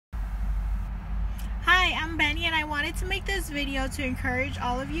Hi, I'm Benny, and I wanted to make this video to encourage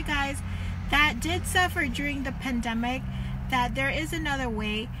all of you guys that did suffer during the pandemic that there is another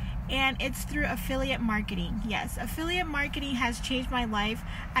way, and it's through affiliate marketing. Yes, affiliate marketing has changed my life.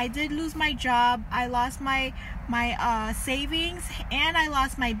 I did lose my job. I lost my savings, and I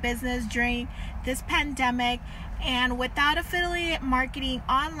lost my business during this pandemic. And without affiliate marketing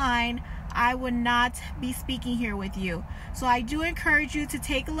online, I would not be speaking here with you. So I do encourage you to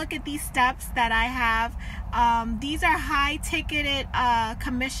take a look at these steps that I have. These are high ticketed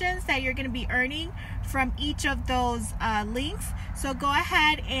commissions that you're going to be earning from each of those links. So go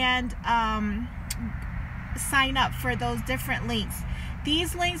ahead and sign up for those different links.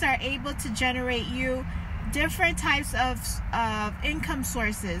 These links are able to generate you different types of income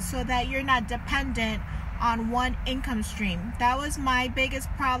sources so that you're not dependent on one income stream. That was my biggest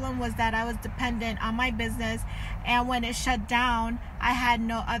problem, was that I was dependent on my business, and when it shut down, I had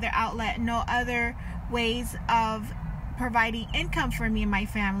no other outlet, no other ways of providing income for me and my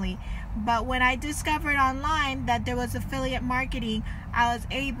family. But when I discovered online that there was affiliate marketing, I was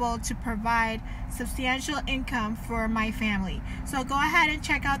able to provide substantial income for my family. So go ahead and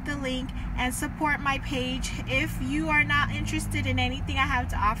check out the link and support my page. If you are not interested in anything I have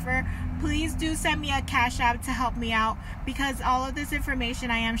to offer, please do send me a Cash App to help me out, because all of this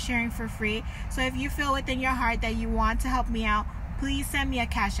information I am sharing for free. So if you feel within your heart that you want to help me out, please send me a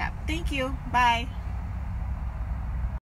Cash App. Thank you. Bye.